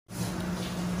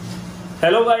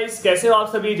Hello guys, कैसे हो आप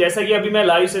सभी। जैसा कि अभी मैं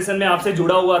लाइव सेशन में आपसे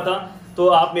जुड़ा हुआ था, तो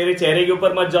आप मेरे चेहरे के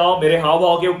ऊपर मत जाओ, मेरे हाव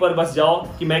भाव के ऊपर बस जाओ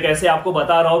कि मैं कैसे आपको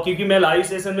बता रहा हूँ। क्योंकि मैं लाइव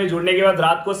सेशन में जुड़ने के बाद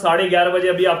रात को 11:30 बजे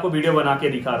अभी आपको वीडियो बना के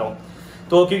दिखा रहा हूँ।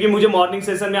 तो क्योंकि मुझे मॉर्निंग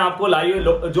सेशन में आपको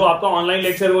लाइव जो आपका ऑनलाइन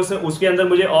लेक्चर है उसके अंदर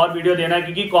मुझे और वीडियो देना है,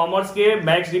 क्योंकि कॉमर्स के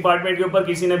मैथ्स डिपार्टमेंट के ऊपर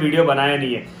किसी ने वीडियो बनाया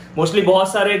नहीं है। मोस्टली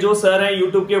बहुत सारे जो सर हैं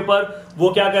यूट्यूब के ऊपर वो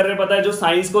क्या कर रहे हैं पता है, जो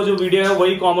साइंस को जो वीडियो है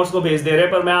वही कॉमर्स को भेज दे रहे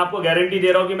हैं। पर मैं आपको गारंटी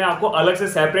दे रहा हूँ कि मैं आपको अलग से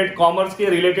सेपरेट कॉमर्स के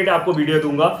रिलेटेड आपको वीडियो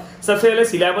दूंगा। सबसे पहले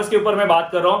सिलेबस के ऊपर मैं बात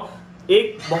कर रहा हूँ।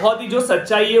 एक बहुत ही जो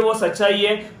सच्चाई है वो सच्चाई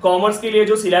है, कॉमर्स के लिए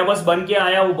जो सिलेबस बन के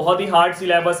आया वो बहुत ही हार्ड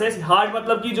सिलेबस है। हार्ड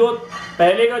मतलब कि जो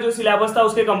पहले का जो सिलेबस था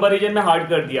उसके कंपैरिजन में हार्ड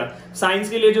कर दिया। साइंस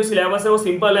के लिए जो सिलेबस है वो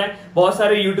सिंपल है। बहुत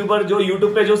सारे यूट्यूबर जो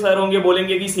यूट्यूब पे जो सर होंगे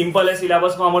बोलेंगे कि सिंपल है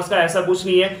सिलेबस कॉमर्स का, ऐसा कुछ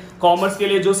नहीं है। कॉमर्स के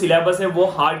लिए जो सिलेबस है वो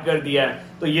हार्ड कर दिया है,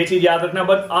 तो ये चीज याद रखना।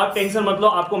 बट आप टेंशन मत लो,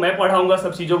 आपको मैं पढ़ाऊंगा,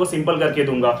 सब चीजों को सिंपल करके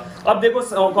दूंगा। अब देखो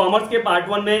कॉमर्स के पार्ट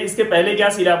 1 में इसके पहले क्या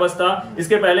सिलेबस था।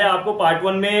 इसके पहले आपको पार्ट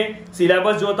 1 में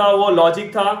सिलेबस जो था वो लॉजिक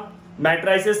था,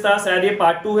 मैट्रिसेस था, शायद ये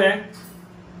पार्ट 2 है।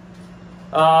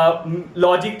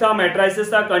 लॉजिक था,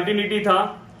 मैट्रिसेस था, कंटिन्यूटी था,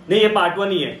 नहीं ये पार्ट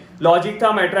 1 ही है। लॉजिक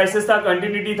था, मैट्रिसेस था,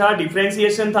 कंटिन्यूटी था,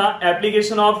 डिफरेंशिएशन था,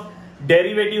 एप्लीकेशन ऑफ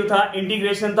डेरिवेटिव था,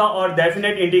 इंटीग्रेशन था और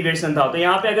डेफिनेट इंटीग्रेशन था। तो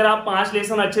यहाँ पे अगर आप 5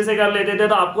 लेसन अच्छे से कर लेते थे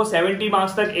तो आपको 70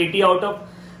 मार्क्स तक 80 आउट ऑफ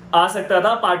आ सकता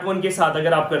था पार्ट 1 के साथ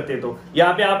अगर आप करते। तो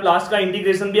यहाँ पे आप लास्ट का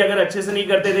इंटीग्रेशन भी अगर अच्छे से नहीं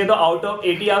करते थे तो आउट ऑफ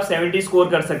 80 आप 70 स्कोर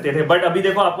कर सकते थे। बट अभी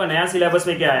देखो आपका नया सिलेबस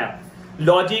में क्या आया।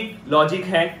 लॉजिक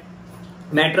है,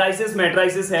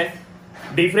 मैट्रिसेस है,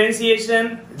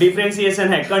 डिफरेंशिएशन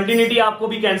है, कंटिन्यूटी आपको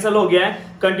भी कैंसिल हो गया है।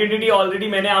 कंटिन्यूटी ऑलरेडी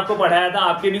मैंने आपको पढ़ाया था,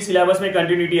 आपके भी सिलेबस में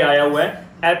कंटिन्यूटी आया हुआ है।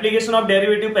 एप्लीकेशन ऑफ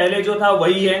डेरिवेटिव पहले जो था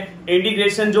वही है,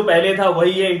 इंटीग्रेशन जो पहले था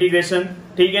वही है इंटीग्रेशन,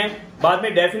 ठीक है। बाद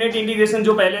में डेफिनेट इंटीग्रेशन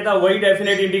जो पहले था वही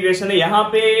डेफिनेट इंटीग्रेशन है। यहाँ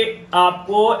पे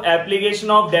आपको एप्लीकेशन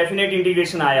ऑफ डेफिनेट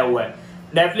इंटीग्रेशन आया हुआ है।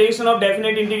 एप्लीकेशन ऑफ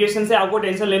डेफिनेट इंटीग्रेशन से आपको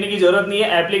टेंशन लेने की जरूरत नहीं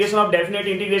है। Application of definite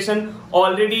integration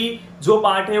already जो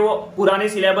पार्ट है वो पुराने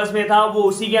सिलेबस में था, वो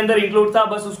उसी के अंदर इंक्लूड था,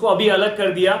 बस उसको अभी अलग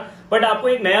कर दिया। बट आपको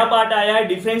एक नया पार्ट आया है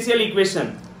डिफरेंशियल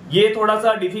इक्वेशन। ये थोड़ा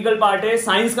सा डिफिकल्ट पार्ट है,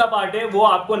 साइंस का पार्ट है, वो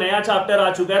आपको नया चैप्टर आ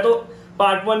चुका है। तो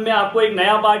पार्ट 1 में आपको एक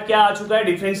नया पार्ट क्या आ चुका है,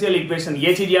 डिफरेंशियल इक्वेशन।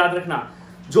 ये चीज याद रखना।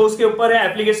 जो उसके ऊपर है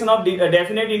एप्लीकेशन ऑफ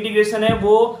डेफिनेट इंटीग्रेशन है,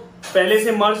 वो पहले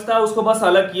से मर्ज था, उसको बस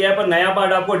अलग किया है। पर नया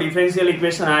पार्ट आपको डिफरेंशियल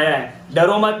इक्वेशन आया है।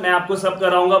 डरो मत, मैं आपको सब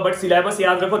कराऊंगा। बट सिलेबस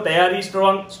याद रखो, तैयारी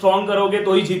स्ट्रॉन्ग करोगे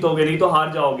तो ही जीतोगे, नहीं तो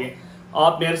हार जाओगे।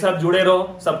 आप मेरे साथ जुड़े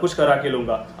रहो, सब कुछ करा के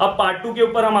लूंगा। अब पार्ट 2 के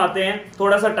ऊपर हम आते हैं।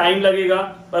 थोड़ा सा टाइम लगेगा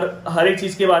पर हर एक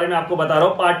चीज के बारे में आपको बता रहा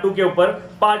हूँ। पार्ट 2 के ऊपर,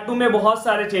 पार्ट 2 में बहुत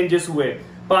सारे चेंजेस हुए।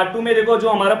 पार्ट 2 में देखो जो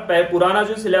हमारा पुराना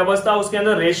जो सिलेबस था उसके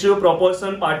अंदर ratio,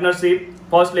 proportion, partnership,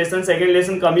 first lesson, second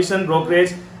lesson commission,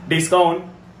 brokerage, discount,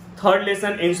 third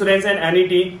lesson insurance and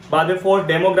annuity, बाद में 4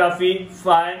 demography,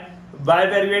 5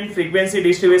 बाइवेरिएंट frequency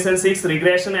distribution, 6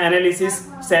 regression analysis,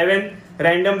 7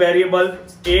 random variable,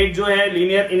 8 जो है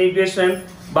लीनियर इनिक्वेशन,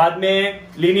 बाद में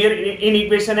लीनियर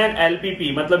इनिक्वेशन एंड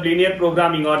एलपीपी मतलब लीनियर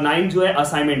प्रोग्रामिंग, और 9 जो है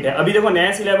असाइनमेंट है। अभी देखो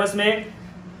नया सिलेबस में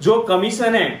जो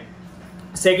कमीशन है,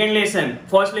 सेकेंड लेसन,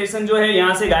 फर्स्ट लेसन जो है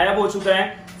यहाँ से गायब हो चुका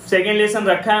है। सेकेंड लेसन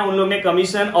रखा है उन लोगों ने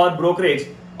कमीशन और ब्रोकरेज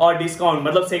और डिस्काउंट,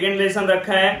 मतलब सेकेंड लेसन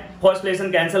रखा है, फर्स्ट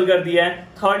लेसन कैंसिल कर दिया है।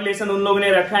 थर्ड लेसन उन लोगों ने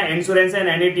रखा है इंश्योरेंस एंड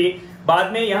एनिटी।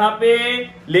 बाद में यहाँ पे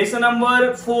लेसन नंबर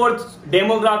 4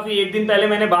 डेमोग्राफी, एक दिन पहले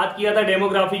मैंने बात किया था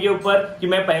डेमोग्राफी के ऊपर कि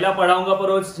मैं पहला पढ़ाऊंगा, पर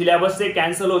वो सिलेबस से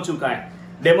कैंसिल हो चुका है।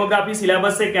 डेमोग्राफी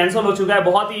सिलेबस से कैंसिल हो चुका है।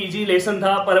 बहुत ही इजी लेसन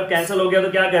था पर अब कैंसिल हो गया तो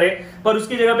क्या करें। पर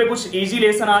उसकी जगह पे कुछ इजी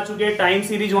लेसन आ चुके हैं। टाइम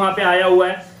सीरीज वहां पे आया हुआ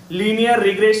है। लीनियर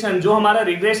रिग्रेशन, जो हमारा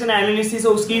रिग्रेशन एनालिसिस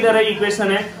है उसकी तरह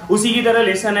इक्वेशन है, उसी की तरह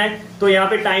लेसन है, तो यहाँ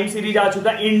पे टाइम सीरीज आ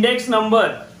चुका है। इंडेक्स नंबर,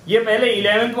 ये पहले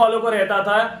 11th वालों को रहता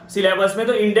था सिलेबस में,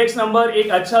 तो इंडेक्स नंबर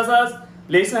एक अच्छा सा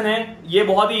लेसन है। ये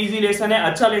बहुत ही इजी लेसन है,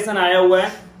 अच्छा लेसन आया हुआ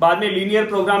है। बाद में लीनियर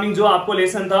प्रोग्रामिंग जो आपको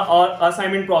लेसन था, और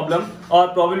असाइनमेंट प्रॉब्लम और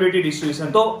प्रोबेबिलिटी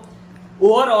डिस्ट्रीब्यूशन। तो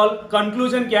ओवरऑल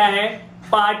कंक्लूजन क्या है,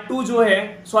 पार्ट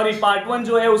 1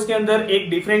 जो है उसके अंदर एक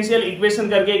डिफरेंशियल इक्वेशन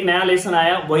करके एक नया लेसन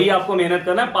आया, वही आपको मेहनत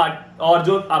करना है। और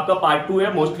जो आपका पार्ट 2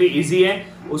 है मोस्टली इजी है,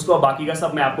 उसको बाकी का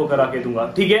सब मैं आपको करा के दूंगा,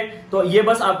 ठीक है। तो ये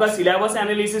बस आपका सिलेबस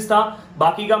एनालिसिस था,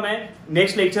 बाकी का मैं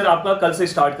नेक्स्ट लेक्चर आपका कल से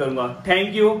स्टार्ट करूंगा।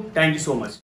 Thank you so much.